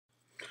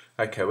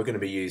Okay, we're going to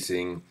be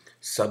using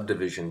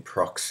subdivision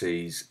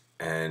proxies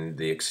and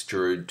the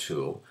extrude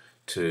tool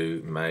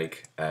to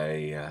make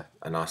a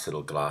nice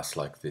little glass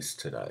like this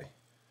today.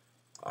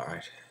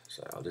 Alright,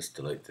 so I'll just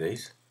delete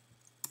these.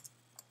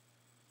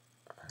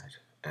 Alright,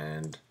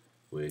 and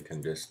we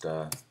can just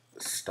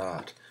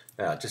start.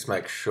 Now just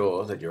make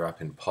sure that you're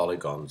up in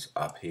polygons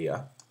up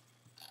here,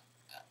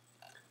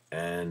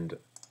 and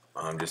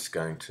I'm just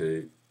going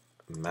to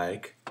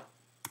make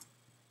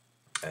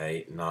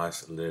a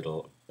nice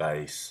little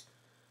base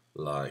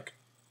like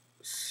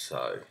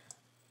so.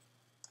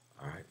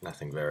 Alright,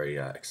 nothing very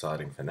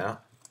exciting for now.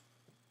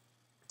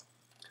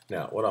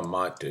 Now what I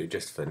might do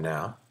just for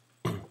now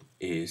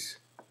is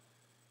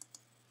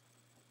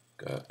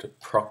go to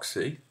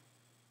proxy,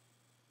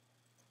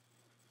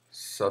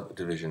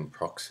 subdivision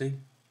proxy,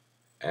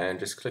 and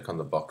just click on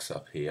the box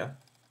up here.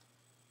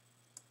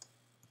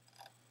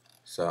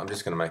 So I'm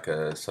just going to make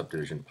a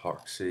subdivision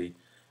proxy,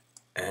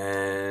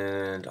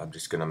 and I'm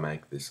just going to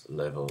make this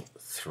level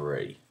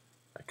 3.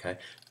 Okay,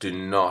 do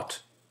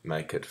not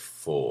make it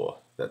 4.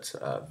 That's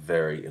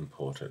very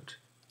important.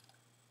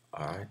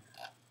 Alright,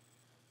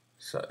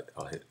 so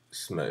I'll hit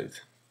smooth.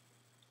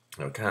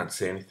 Now I can't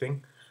see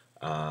anything.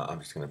 I'm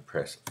just going to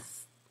press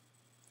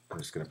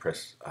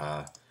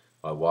my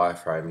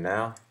wireframe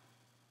now,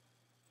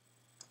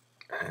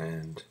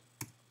 and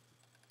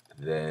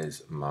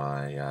there's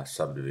my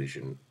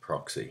subdivision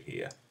proxy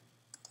here.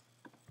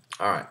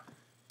 Alright,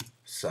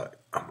 so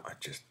I might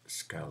just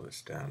scale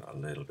this down a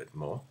little bit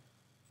more.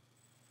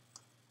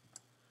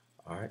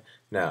 Alright,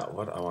 now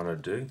what I want to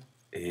do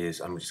is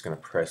I'm just going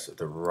to press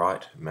the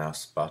right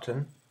mouse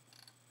button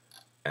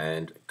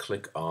and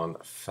click on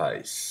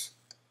face.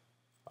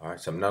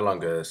 Alright, so I'm no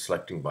longer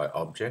selecting by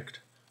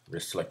object, I'm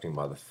just selecting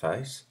by the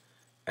face,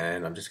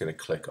 and I'm just going to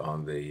click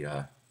on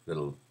the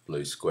little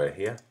blue square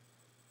here.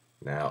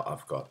 Now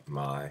I've got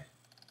my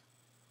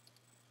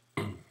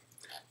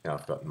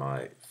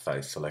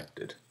face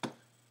selected.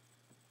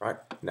 Right,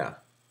 now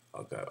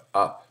I'll go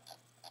up,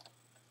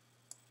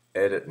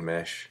 edit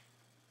mesh,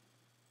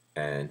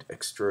 and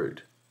extrude.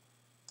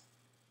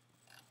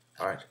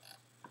 Alright,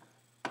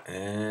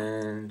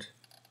 and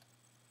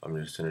what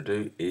I'm just going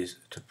to do is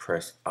to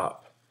press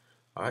up.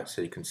 Alright,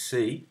 so you can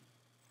see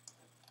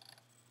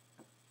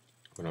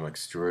when I'm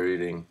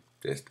extruding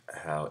just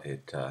how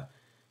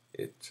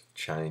it's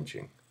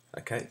changing.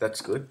 Okay,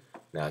 that's good.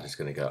 Now I'm just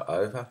going to go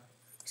over,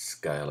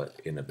 scale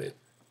it in a bit,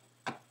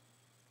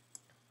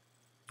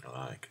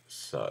 like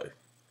so.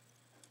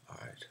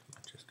 Alright,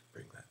 I'll just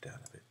bring that down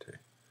a bit too.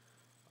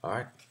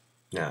 Alright,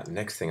 now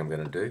next thing I'm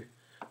going to do,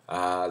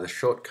 the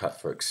shortcut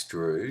for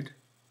extrude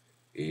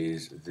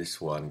is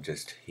this one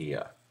just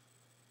here.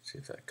 See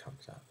if that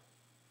comes up.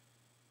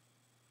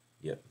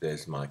 Yep,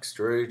 there's my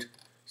extrude.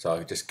 So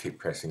I just keep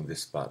pressing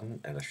this button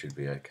and I should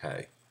be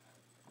okay.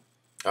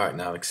 Alright,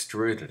 now I've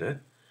extruded it.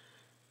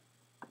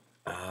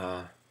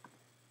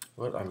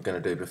 What I'm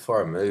going to do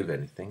before I move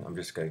anything, I'm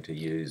just going to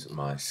use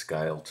my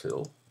scale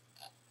tool,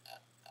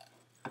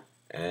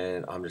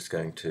 and I'm just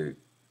going to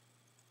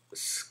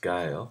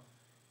scale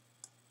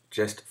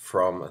just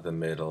from the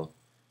middle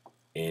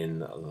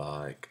in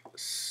like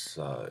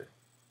so.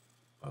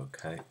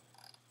 Okay.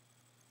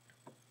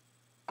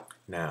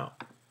 Now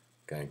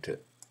going to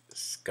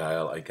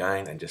scale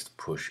again and just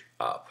push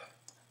up.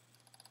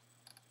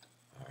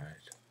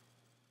 Alright,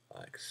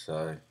 like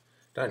so.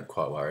 Don't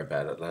quite worry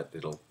about it,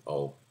 it'll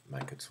all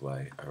make its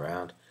way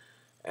around.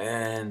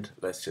 And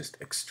let's just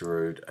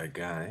extrude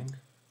again.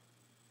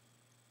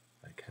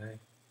 Okay,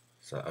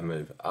 so I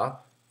move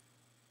up,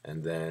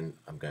 and then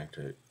I'm going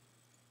to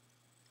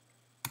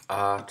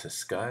R to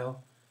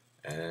scale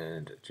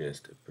and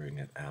just bring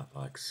it out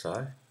like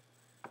so.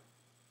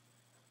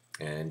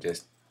 And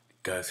just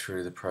go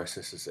through the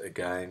processes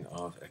again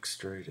of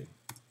extruding.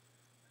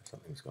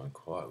 Something's gone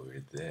quite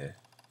weird there.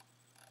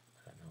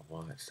 I don't know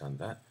why it's done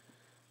that.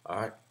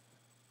 Alright,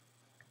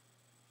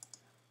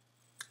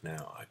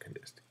 now I can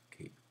just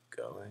keep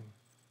going.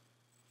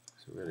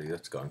 So really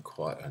that's gone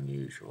quite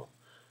unusual.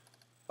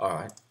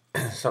 Alright,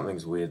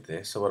 something's weird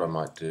there, so what I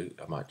might do,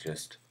 I might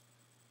just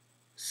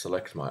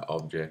select my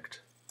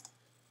object,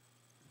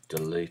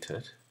 delete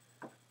it,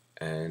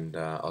 and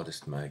I'll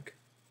just make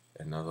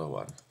another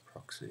one,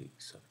 proxy,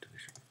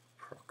 subdivision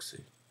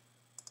proxy.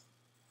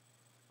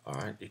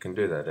 Alright, you can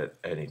do that at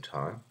any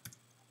time,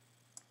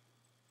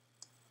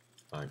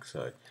 like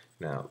so.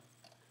 Now,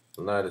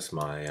 you'll notice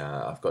my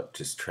I've got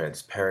just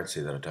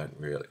transparency that I don't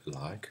really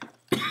like.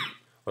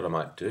 What I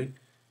might do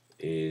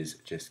is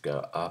just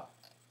go up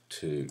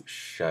to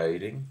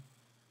shading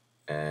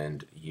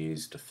and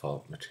use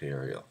default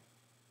material.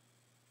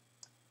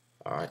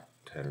 Alright,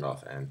 turn it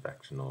off and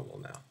back to normal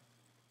now.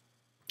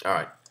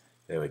 Alright,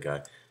 there we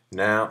go.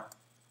 Now,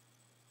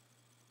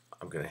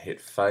 I'm going to hit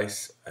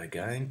face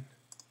again,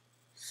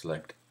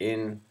 select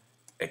in,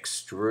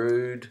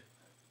 extrude.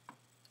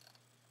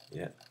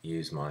 Yeah,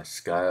 use my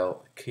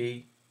scale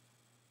key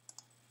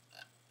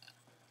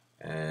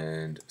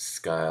and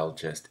scale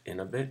just in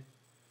a bit.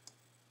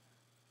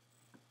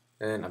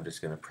 And I'm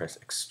just going to press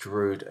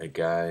extrude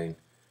again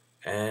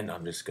and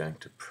I'm just going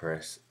to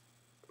press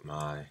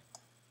my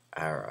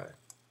arrow.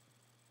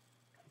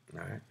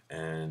 Alright,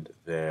 and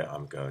there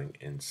I'm going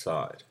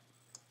inside.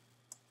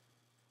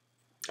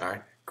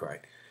 Alright,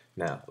 great.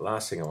 Now,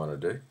 last thing I want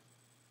to do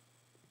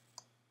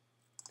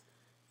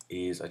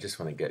is I just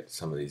want to get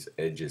some of these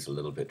edges a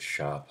little bit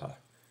sharper.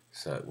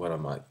 So what I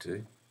might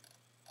do,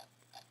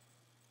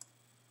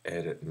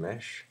 edit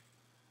mesh,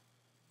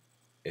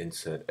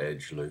 insert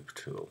edge loop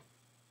tool.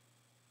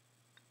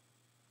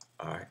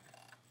 Alright,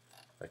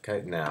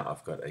 okay, now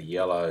I've got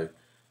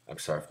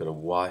I've got a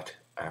white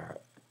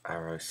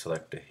arrow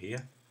selector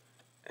here,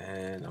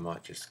 and I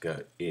might just go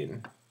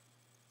in,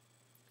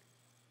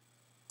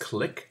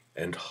 click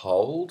and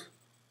hold,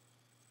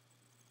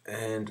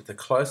 and the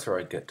closer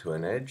I get to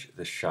an edge,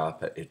 the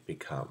sharper it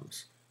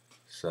becomes.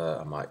 So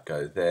I might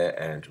go there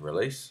and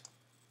release,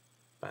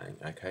 bang,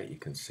 okay, you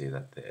can see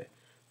that there.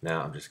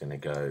 Now I'm just going to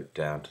go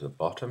down to the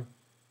bottom,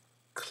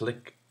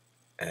 click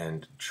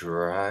and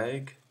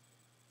drag,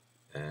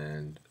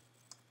 and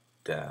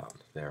down,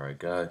 there I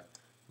go.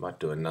 Might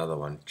do another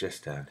one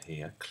just down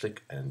here,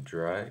 click and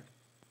drag,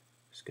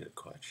 just get it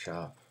quite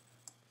sharp,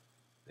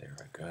 there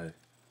I go.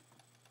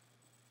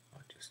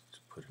 Might just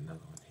put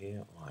another one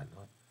here, why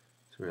not?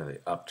 It's really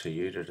up to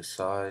you to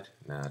decide.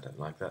 No, I don't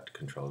like that.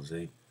 Control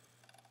Z.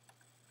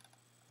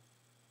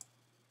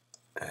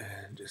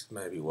 And just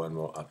maybe one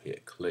more up here.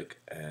 Click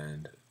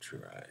and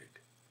drag.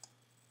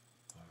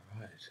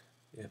 Alright.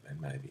 Yep, and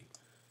maybe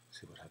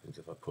see what happens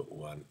if I put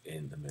one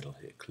in the middle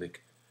here.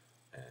 Click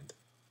and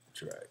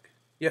drag.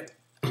 Yep.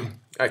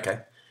 Okay.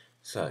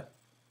 So,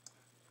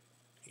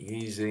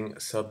 using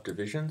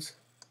subdivisions.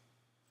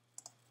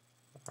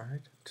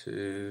 Alright,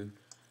 to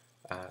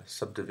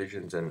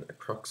subdivisions and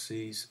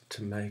proxies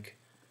to make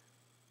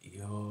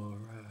your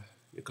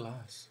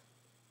glass.